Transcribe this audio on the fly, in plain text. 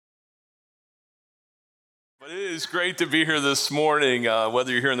But it is great to be here this morning,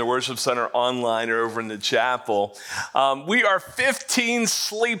 whether you're here in the worship center, online, or over in the chapel. We are 15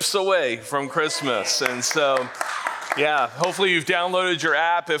 sleeps away from Christmas, and so, yeah, hopefully you've downloaded your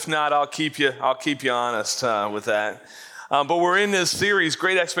app. If not, I'll keep you honest with that. But we're in this series,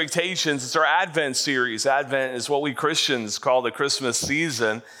 Great Expectations. It's our Advent series. Advent is what we Christians call the Christmas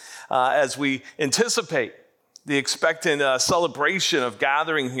season, as we anticipate the expectant celebration of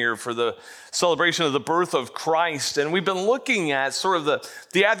gathering here for the celebration of the birth of Christ. And we've been looking at sort of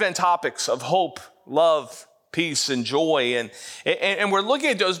the Advent topics of hope, love, peace, and joy. And we're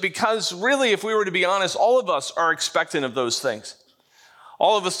looking at those because really, if we were to be honest, all of us are expectant of those things.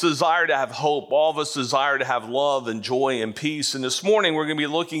 All of us desire to have hope. All of us desire to have love and joy and peace. And this morning, we're going to be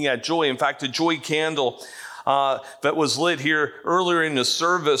looking at joy. In fact, the joy candle that was lit here earlier in the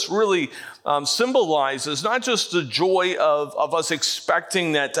service really symbolizes not just the joy of us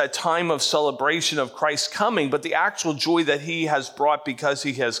expecting that time of celebration of Christ's coming, but the actual joy that he has brought because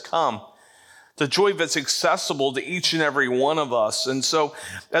he has come. The joy that's accessible to each and every one of us. And so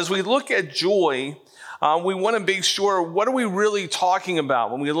as we look at joy, we want to be sure, what are we really talking about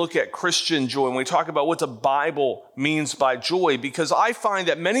when we look at Christian joy, when we talk about what the Bible means by joy? Because I find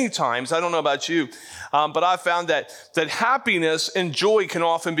that many times, I don't know about you, but I found that happiness and joy can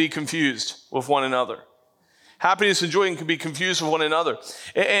often be confused with one another. Happiness and joy can be confused with one another.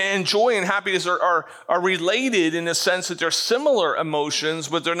 And joy and happiness are related in the sense that they're similar emotions,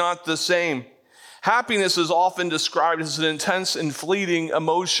 but they're not the same. Happiness is often described as an intense and fleeting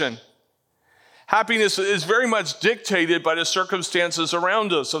emotion. Happiness is very much dictated by the circumstances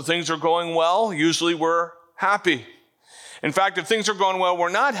around us. If things are going well, usually we're happy. In fact, if things are going well, we're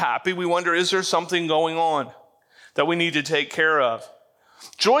not happy. We wonder, is there something going on that we need to take care of?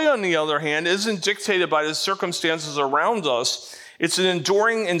 Joy, on the other hand, isn't dictated by the circumstances around us. It's an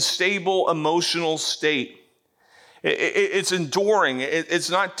enduring and stable emotional state. It's enduring.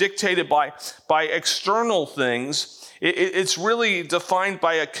 It's not dictated by external things. It's really defined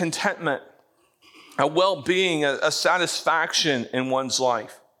by a contentment, a well-being, a satisfaction in one's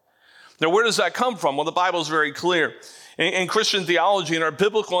life. Now, where does that come from? Well, the Bible is very clear. In Christian theology and our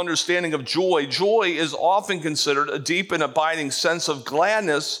biblical understanding of joy, joy is often considered a deep and abiding sense of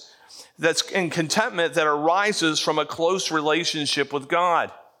gladness and contentment that arises from a close relationship with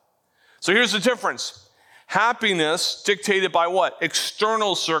God. So here's the difference. Happiness dictated by what?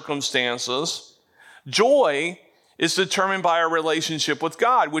 External circumstances. Joy is determined by our relationship with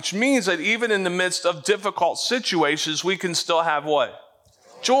God, which means that even in the midst of difficult situations, we can still have what?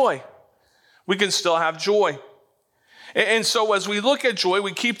 Joy. We can still have joy. And so as we look at joy,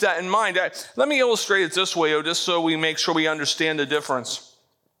 we keep that in mind. Let me illustrate it this way, just so we make sure we understand the difference.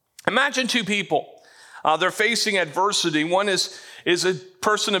 Imagine two people. They're facing adversity. One is a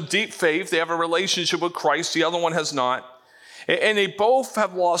person of deep faith. They have a relationship with Christ. The other one has not. And they both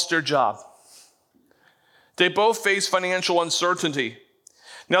have lost their job. They both face financial uncertainty.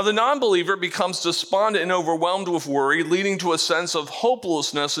 Now, the non-believer becomes despondent and overwhelmed with worry, leading to a sense of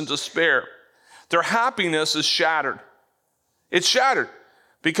hopelessness and despair. Their happiness is shattered. It's shattered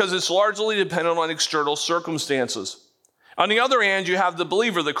because it's largely dependent on external circumstances. On the other hand, you have the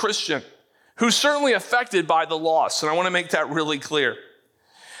believer, the Christian, who's certainly affected by the loss, and I want to make that really clear.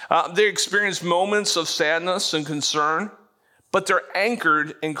 They experience moments of sadness and concern, but they're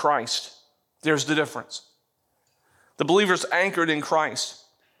anchored in Christ. There's the difference. The believer's anchored in Christ.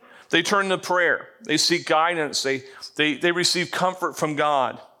 They turn to prayer. They seek guidance. They receive comfort from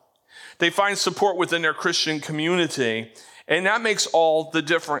God. They find support within their Christian community, and that makes all the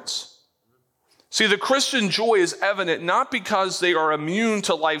difference. See, the Christian joy is evident not because they are immune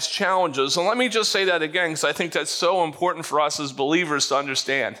to life's challenges. And let me just say that again, because I think that's so important for us as believers to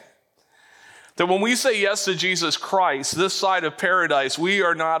understand. That when we say yes to Jesus Christ, this side of paradise, we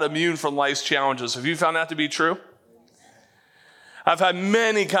are not immune from life's challenges. Have you found that to be true? I've had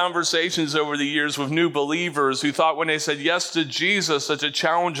many conversations over the years with new believers who thought when they said yes to Jesus that the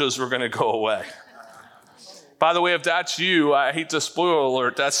challenges were going to go away. By the way, if that's you, I hate to spoil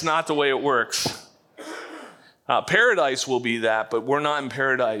alert, that's not the way it works. Paradise will be that, but we're not in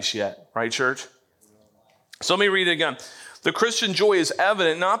paradise yet, right, church? So let me read it again. The Christian joy is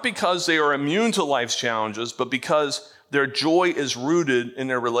evident not because they are immune to life's challenges, but because their joy is rooted in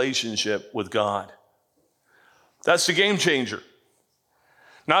their relationship with God. That's the game changer.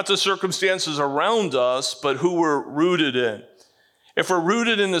 Not the circumstances around us, but who we're rooted in. If we're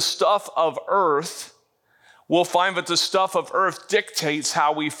rooted in the stuff of earth, we'll find that the stuff of earth dictates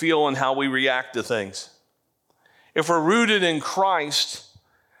how we feel and how we react to things. If we're rooted in Christ,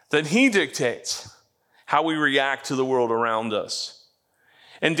 then he dictates how we react to the world around us.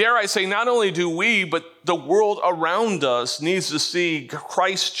 And dare I say, not only do we, but the world around us needs to see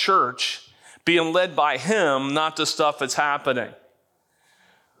Christ's church being led by him, not the stuff that's happening.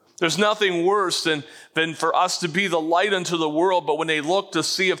 There's nothing worse than for us to be the light unto the world, but when they look to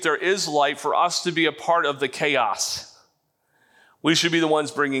see if there is light, for us to be a part of the chaos. We should be the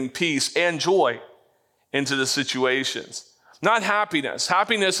ones bringing peace and joy into the situations. Not happiness.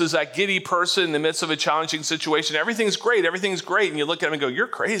 Happiness is that giddy person in the midst of a challenging situation. Everything's great. And you look at him and go, you're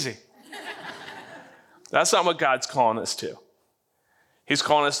crazy. That's not what God's calling us to. He's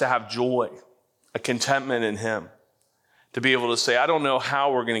calling us to have joy, a contentment in him. To be able to say, I don't know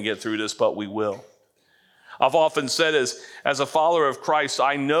how we're going to get through this, but we will. I've often said as a follower of Christ,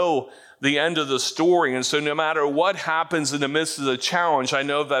 I know the end of the story. And so no matter what happens in the midst of the challenge, I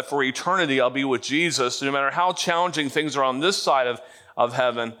know that for eternity, I'll be with Jesus. No matter how challenging things are on this side of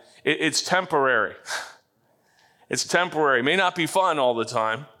heaven, it's temporary. It's temporary. It may not be fun all the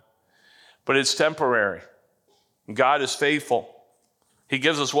time, but it's temporary. God is faithful. He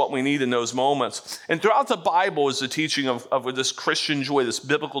gives us what we need in those moments. And throughout the Bible is the teaching of this Christian joy, this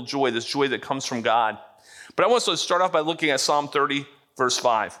biblical joy, this joy that comes from God. But I want to start off by looking at Psalm 30, verse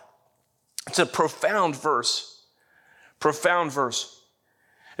 5. It's a profound verse. Profound verse.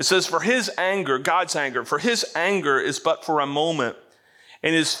 It says, for his anger, God's anger, for his anger is but for a moment,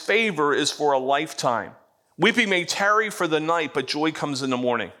 and his favor is for a lifetime. Weeping may tarry for the night, but joy comes in the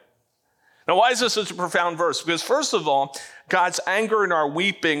morning. Now, why is this such a profound verse? Because first of all, God's anger and our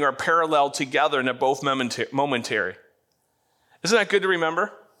weeping are parallel together and they're both momentary. Isn't that good to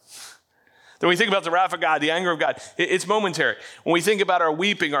remember? When we think about the wrath of God, the anger of God, it's momentary. When we think about our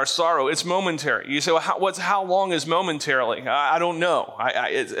weeping, our sorrow, it's momentary. You say, well, how long is momentarily? I don't know.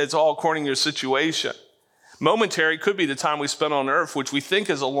 It's all according to your situation. Momentary could be the time we spend on earth, which we think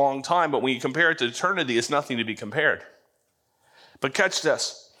is a long time, but when you compare it to eternity, it's nothing to be compared. But catch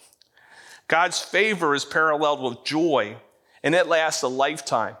this. God's favor is paralleled with joy, and it lasts a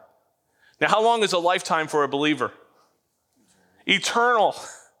lifetime. Now, how long is a lifetime for a believer? Eternal.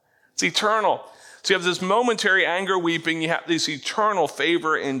 It's eternal. So you have this momentary anger, weeping. You have this eternal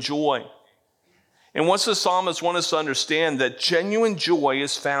favor and joy. And what's the psalmist want us to understand? That genuine joy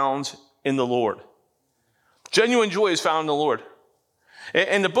is found in the Lord. Genuine joy is found in the Lord.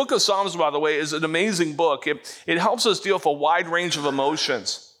 And the book of Psalms, by the way, is an amazing book. It helps us deal with a wide range of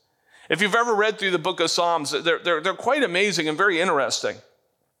emotions. If you've ever read through the book of Psalms, they're quite amazing and very interesting.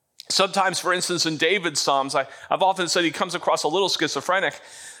 Sometimes, for instance, in David's Psalms, I've often said he comes across a little schizophrenic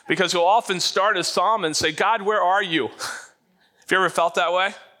because he'll often start a psalm and say, God, where are you? Have you ever felt that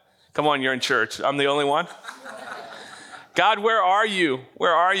way? Come on, you're in church. I'm the only one. God, where are you?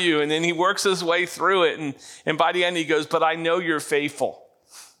 Where are you? And then he works his way through it. And by the end, he goes, but I know you're faithful.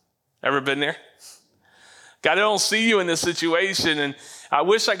 Ever been there? God, I don't see you in this situation, and I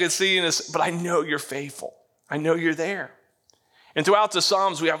wish I could see you in this, but I know you're faithful. I know you're there. And throughout the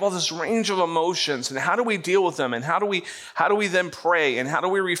Psalms, we have all this range of emotions, and how do we deal with them? And how do we then pray? And how do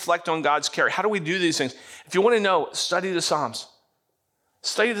we reflect on God's care? How do we do these things? If you want to know, study the Psalms.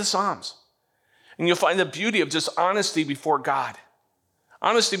 Study the Psalms. And you'll find the beauty of just honesty before God.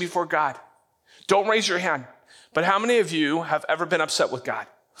 Honesty before God. Don't raise your hand. But how many of you have ever been upset with God?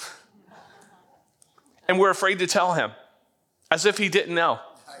 And we're afraid to tell him, as if he didn't know.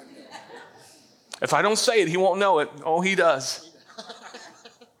 If I don't say it, he won't know it. Oh, he does.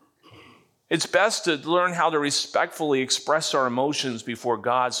 It's best to learn how to respectfully express our emotions before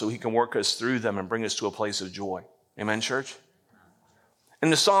God so he can work us through them and bring us to a place of joy. Amen, church?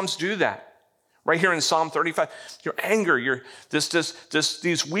 And the Psalms do that. Right here in Psalm 35, your anger,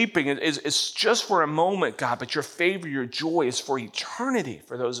 these weeping is just for a moment, God, but your favor, your joy is for eternity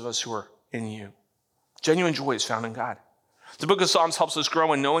for those of us who are in you. Genuine joy is found in God. The book of Psalms helps us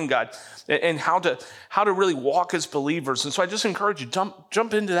grow in knowing God and how to really walk as believers. And so I just encourage you,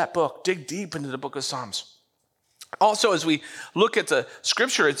 jump into that book, dig deep into the book of Psalms. Also, as we look at the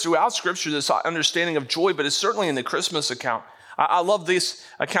scripture, it's throughout scripture, this understanding of joy, but it's certainly in the Christmas account. I love this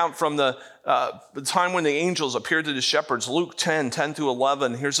account from the time when the angels appeared to the shepherds, Luke 10 through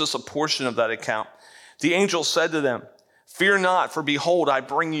 11. Here's just a portion of that account. The angel said to them, fear not, for behold, I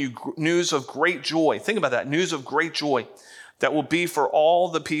bring you news of great joy. Think about that, news of great joy that will be for all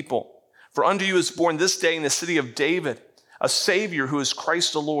the people. For unto you is born this day in the city of David a Savior who is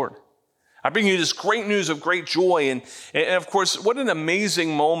Christ the Lord. I bring you this great news of great joy. And of course, what an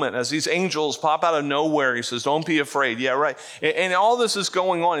amazing moment as these angels pop out of nowhere. He says, don't be afraid. Yeah, right. And all this is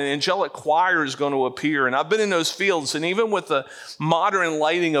going on. An angelic choir is going to appear. And I've been in those fields. And even with the modern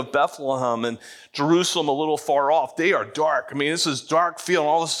lighting of Bethlehem and Jerusalem a little far off, they are dark. I mean, this is dark field. And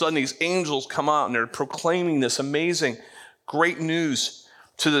all of a sudden, these angels come out and they're proclaiming this amazing, great news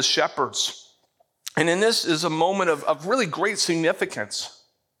to the shepherds. And in this is a moment of really great significance,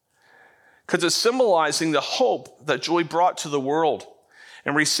 because it's symbolizing the hope that joy brought to the world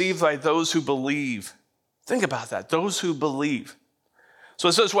and received by those who believe. Think about that, those who believe. So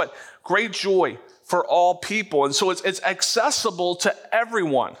it says what? Great joy for all people. And so it's accessible to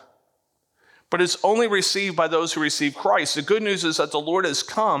everyone, but it's only received by those who receive Christ. The good news is that the Lord has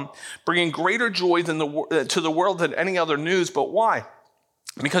come, bringing greater joy to the world than any other news. But why?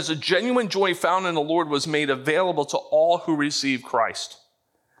 Because the genuine joy found in the Lord was made available to all who receive Christ.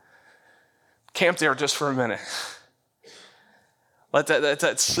 Camp there just for a minute. Let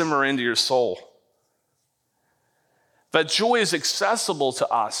that simmer into your soul. That joy is accessible to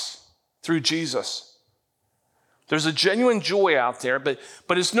us through Jesus. There's a genuine joy out there, but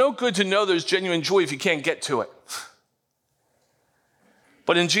it's no good to know there's genuine joy if you can't get to it.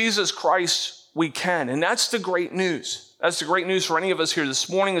 But in Jesus Christ, we can. And that's the great news. That's the great news for any of us here this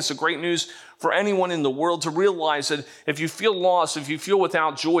morning. It's the great news for anyone in the world to realize that if you feel lost, if you feel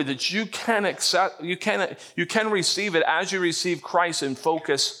without joy, that you can receive it as you receive Christ and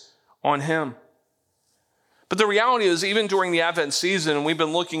focus on him. But the reality is, even during the Advent season, and we've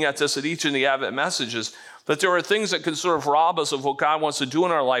been looking at this at each of the Advent messages, that there are things that can sort of rob us of what God wants to do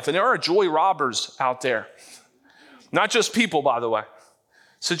in our life. And there are joy robbers out there. Not just people, by the way.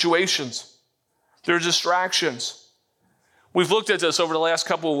 Situations. There are distractions. We've looked at this over the last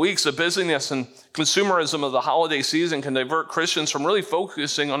couple of weeks. The busyness and consumerism of the holiday season can divert Christians from really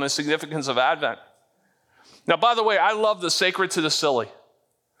focusing on the significance of Advent. Now, by the way, I love the sacred to the silly.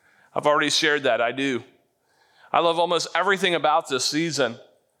 I've already shared that. I do. I love almost everything about this season.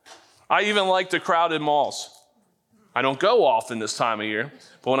 I even like the crowded malls. I don't go often this time of year,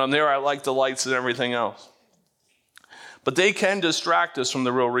 but when I'm there, I like the lights and everything else. But they can distract us from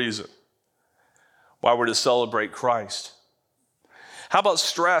the real reason why we're to celebrate Christ. How about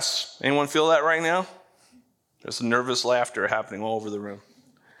stress? Anyone feel that right now? There's some nervous laughter happening all over the room.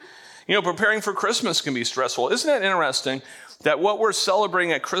 You know, preparing for Christmas can be stressful. Isn't it interesting that what we're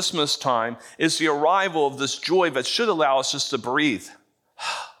celebrating at Christmas time is the arrival of this joy that should allow us just to breathe?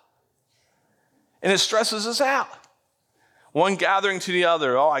 And it stresses us out. One gathering to the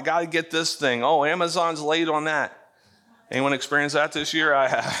other. Oh, I got to get this thing. Oh, Amazon's late on that. Anyone experienced that this year? I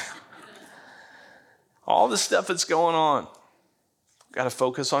have. All the stuff that's going on. Got to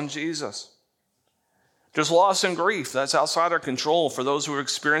focus on Jesus. There's loss and grief. That's outside our control. For those who are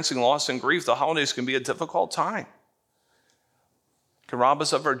experiencing loss and grief, the holidays can be a difficult time. It can rob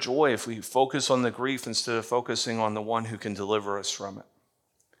us of our joy if we focus on the grief instead of focusing on the one who can deliver us from it.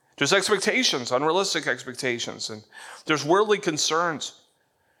 There's expectations, unrealistic expectations, and there's worldly concerns.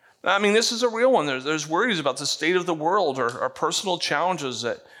 I mean, this is a real one. There's worries about the state of the world or personal challenges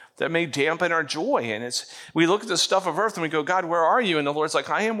that may dampen our joy. And we look at the stuff of earth and we go, God, where are you? And the Lord's like,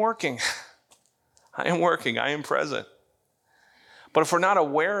 I am working. I am working. I am present. But if we're not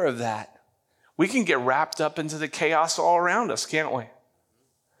aware of that, we can get wrapped up into the chaos all around us, can't we? I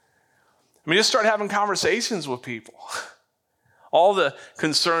mean, just start having conversations with people. All the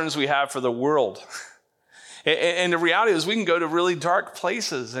concerns we have for the world. And the reality is we can go to really dark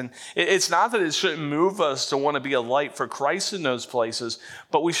places. And it's not that it shouldn't move us to want to be a light for Christ in those places,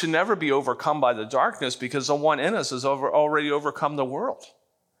 but we should never be overcome by the darkness because the one in us has already overcome the world.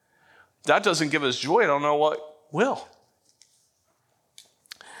 That doesn't give us joy. I don't know what will.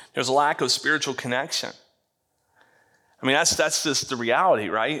 There's a lack of spiritual connection. I mean, that's just the reality,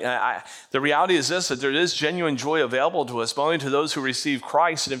 right? The reality is this, that there is genuine joy available to us, but only to those who receive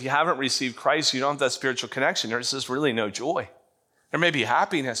Christ. And if you haven't received Christ, you don't have that spiritual connection. There's just really no joy. There may be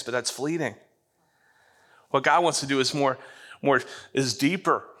happiness, but that's fleeting. What God wants to do is is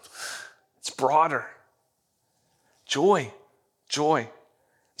deeper. It's broader. Joy.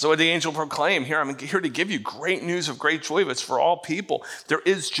 So what the angel proclaimed, here, I'm here to give you great news of great joy, but it's for all people. There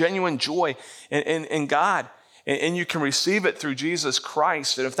is genuine joy in God. And you can receive it through Jesus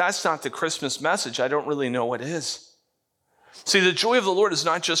Christ. And if that's not the Christmas message, I don't really know what is. See, the joy of the Lord is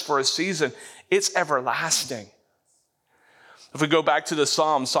not just for a season, it's everlasting. If we go back to the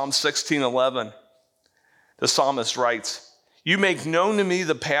Psalm 16:11, the psalmist writes, "You make known to me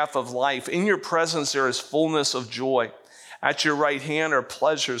the path of life. In your presence there is fullness of joy. At your right hand are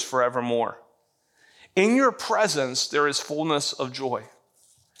pleasures forevermore." In your presence there is fullness of joy.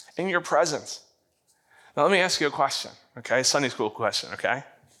 In your presence. Now, let me ask you a question, okay? Sunday school question, okay?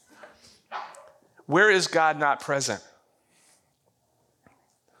 Where is God not present?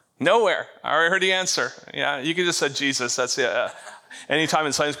 Nowhere. I already heard the answer. Yeah, you can just say Jesus. That's it. Anytime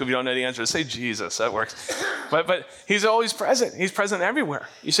in Sunday school, if you don't know the answer, say Jesus. That works. But he's always present. He's present everywhere.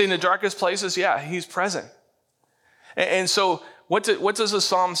 You see, in the darkest places, yeah, he's present. And so What does the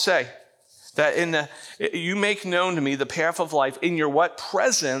psalm say? That you make known to me the path of life. In your what?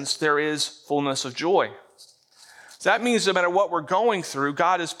 Presence, there is fullness of joy. So that means no matter what we're going through,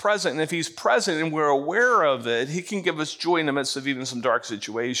 God is present. And if he's present and we're aware of it, he can give us joy in the midst of even some dark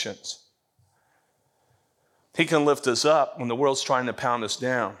situations. He can lift us up when the world's trying to pound us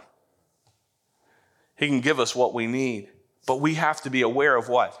down. He can give us what we need. But we have to be aware of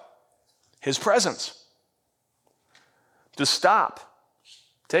what? His presence. To stop,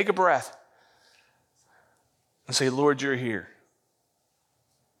 take a breath, and say, Lord, you're here.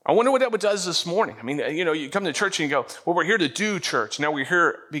 I wonder what that does this morning. I mean, you come to church and you go, well, we're here to do church. Now we're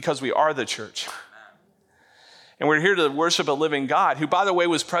here because we are the church. And we're here to worship a living God who, by the way,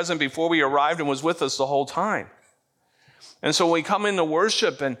 was present before we arrived and was with us the whole time. And so when we come into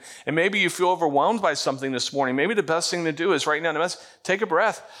worship and maybe you feel overwhelmed by something this morning, maybe the best thing to do is right now, take a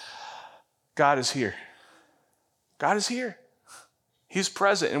breath. God is here. God is here. He's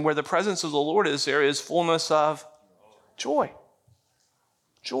present. And where the presence of the Lord is, there is fullness of joy.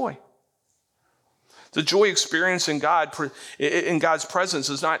 Joy. The joy experience in God's presence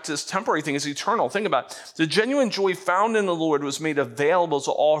is not just temporary thing, it's eternal. Think about it. The genuine joy found in the Lord was made available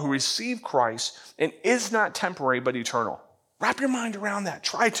to all who receive Christ and is not temporary but eternal. Wrap your mind around that.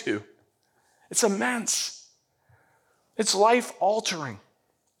 Try to. It's immense. It's life-altering.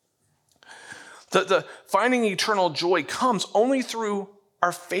 The finding eternal joy comes only through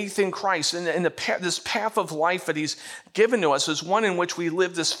our faith in Christ. And this path of life that he's given to us is one in which we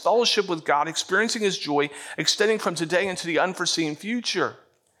live this fellowship with God, experiencing his joy, extending from today into the unforeseen future.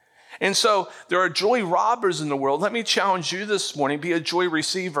 And so there are joy robbers in the world. Let me challenge you this morning, be a joy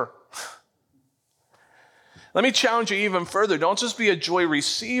receiver. Let me challenge you even further. Don't just be a joy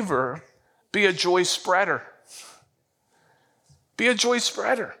receiver, be a joy spreader. Be a joy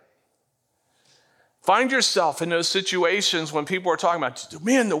spreader. Find yourself in those situations when people are talking about,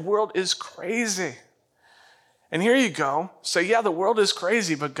 man, the world is crazy. And here you go. Say, yeah, the world is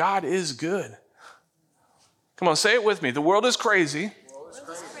crazy, but God is good. Come on, say it with me. The world is crazy,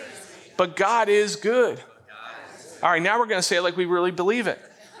 but God is good. All right, now we're going to say it like we really believe it.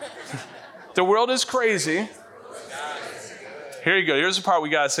 The world is crazy. Here you go. Here's the part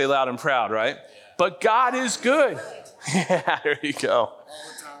we got to say loud and proud, right? But God is good. Yeah, there you go.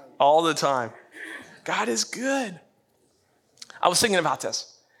 All the time. God is good. I was thinking about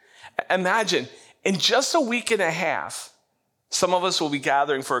this. Imagine, in just a week and a half, some of us will be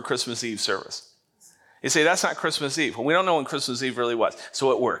gathering for a Christmas Eve service. You say, that's not Christmas Eve. Well, we don't know when Christmas Eve really was,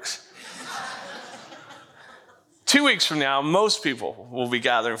 so it works. 2 weeks from now, most people will be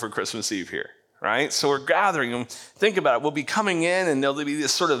gathering for Christmas Eve here, right? So we're gathering, and think about it. We'll be coming in, and there'll be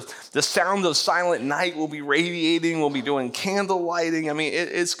this sort of, the sound of silent night will be radiating. We'll be doing candle lighting. I mean,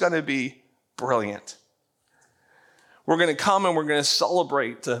 it's going to be brilliant. We're going to come and we're going to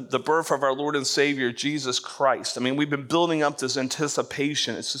celebrate the birth of our Lord and Savior, Jesus Christ. I mean, we've been building up this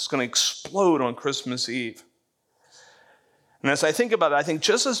anticipation. It's just going to explode on Christmas Eve. And as I think about it, I think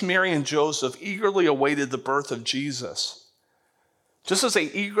just as Mary and Joseph eagerly awaited the birth of Jesus, just as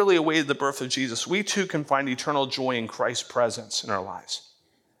they eagerly awaited the birth of Jesus, we too can find eternal joy in Christ's presence in our lives.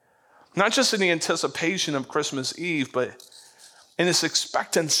 Not just in the anticipation of Christmas Eve, but in this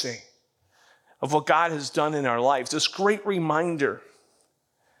expectancy of what God has done in our lives. This great reminder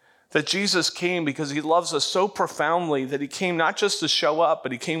that Jesus came because he loves us so profoundly that he came not just to show up,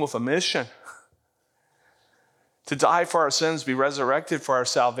 but he came with a mission. To die for our sins, be resurrected for our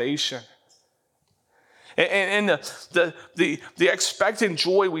salvation. And the expectant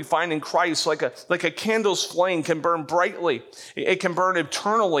joy we find in Christ, like a candle's flame, can burn brightly. It can burn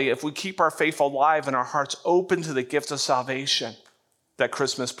eternally if we keep our faith alive and our hearts open to the gift of salvation that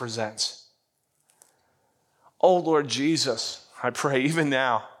Christmas presents. Oh, Lord Jesus, I pray even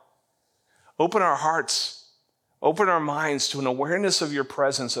now, open our hearts, open our minds to an awareness of your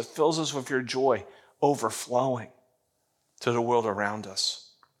presence that fills us with your joy overflowing to the world around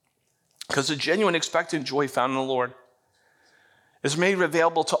us. Because the genuine expectant joy found in the Lord is made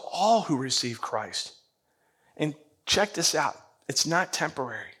available to all who receive Christ. And check this out. It's not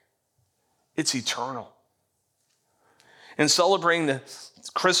temporary. It's eternal. In celebrating the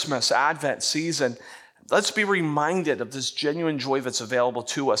Christmas, Advent season, let's be reminded of this genuine joy that's available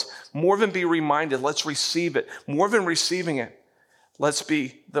to us. More than be reminded, let's receive it. More than receiving it, let's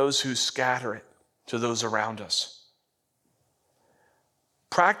be those who scatter it to those around us.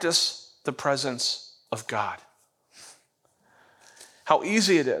 Practice the presence of God. How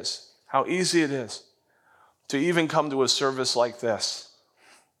easy it is to even come to a service like this,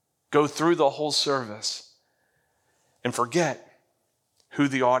 go through the whole service, and forget who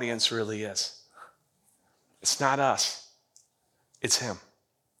the audience really is. It's not us. It's him.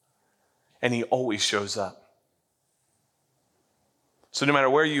 And he always shows up. So no matter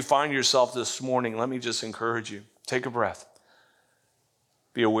where you find yourself this morning, let me just encourage you. Take a breath.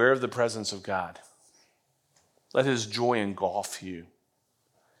 Be aware of the presence of God. Let his joy engulf you.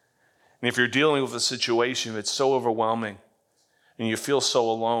 And if you're dealing with a situation that's so overwhelming and you feel so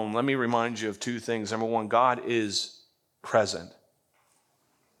alone, let me remind you of two things. Number one, God is present.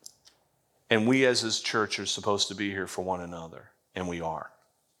 And we as his church are supposed to be here for one another, and we are.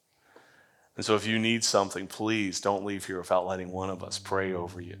 And so if you need something, please don't leave here without letting one of us pray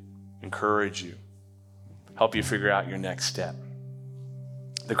over you, encourage you, help you figure out your next step.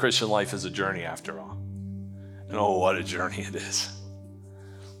 The Christian life is a journey after all. And oh, what a journey it is.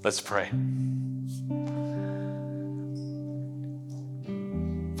 Let's pray.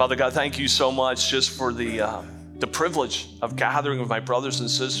 Father God, thank you so much just for the privilege of gathering with my brothers and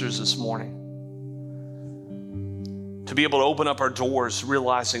sisters this morning. To be able to open up our doors,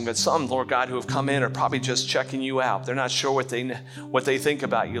 realizing that some, Lord God, who have come in are probably just checking you out. They're not sure what they think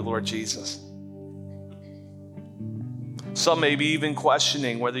about you, Lord Jesus. Some may be even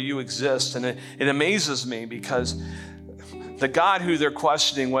questioning whether you exist. And it amazes me because the God who they're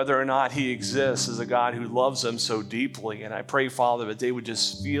questioning whether or not he exists is a God who loves them so deeply. And I pray, Father, that they would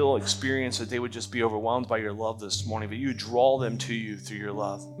just experience that they would just be overwhelmed by your love this morning, that you draw them to you through your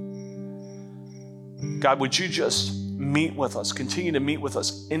love. God, would you just meet with us, continue to meet with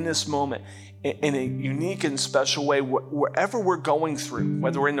us in this moment in a unique and special way, wherever we're going through,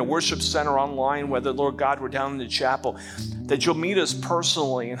 whether we're in the worship center online, whether, Lord God, we're down in the chapel, that you'll meet us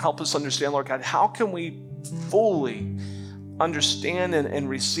personally and help us understand, Lord God, how can we fully understand and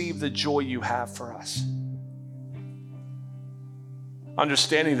receive the joy you have for us?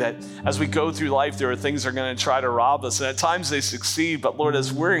 Understanding that as we go through life, there are things that are going to try to rob us. And at times they succeed. But Lord,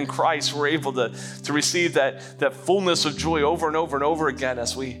 as we're in Christ, we're able to receive that fullness of joy over and over and over again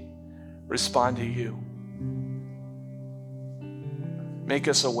as we respond to you. Make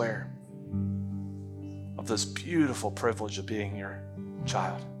us aware of this beautiful privilege of being your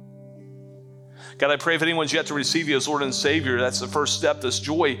child. God, I pray if anyone's yet to receive you as Lord and Savior, that's the first step. This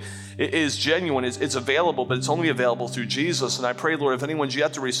joy is genuine. It's available, but it's only available through Jesus. And I pray, Lord, if anyone's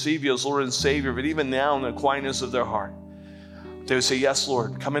yet to receive you as Lord and Savior, but even now in the quietness of their heart, they would say, yes,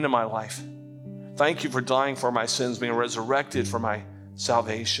 Lord, come into my life. Thank you for dying for my sins, being resurrected for my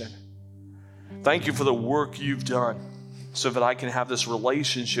salvation. Thank you for the work you've done so that I can have this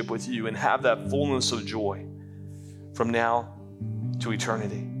relationship with you and have that fullness of joy from now to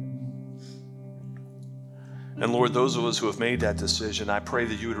eternity. And Lord, those of us who have made that decision, I pray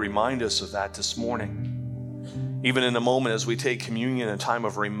that you would remind us of that this morning. Even in a moment as we take communion, a time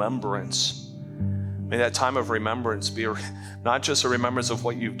of remembrance. May that time of remembrance be not just a remembrance of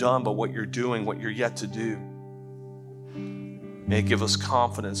what you've done, but what you're doing, what you're yet to do. May it give us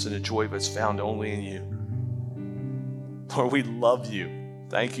confidence and a joy that's found only in you. Lord, we love you.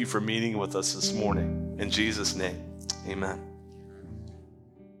 Thank you for meeting with us this morning. In Jesus' name, amen.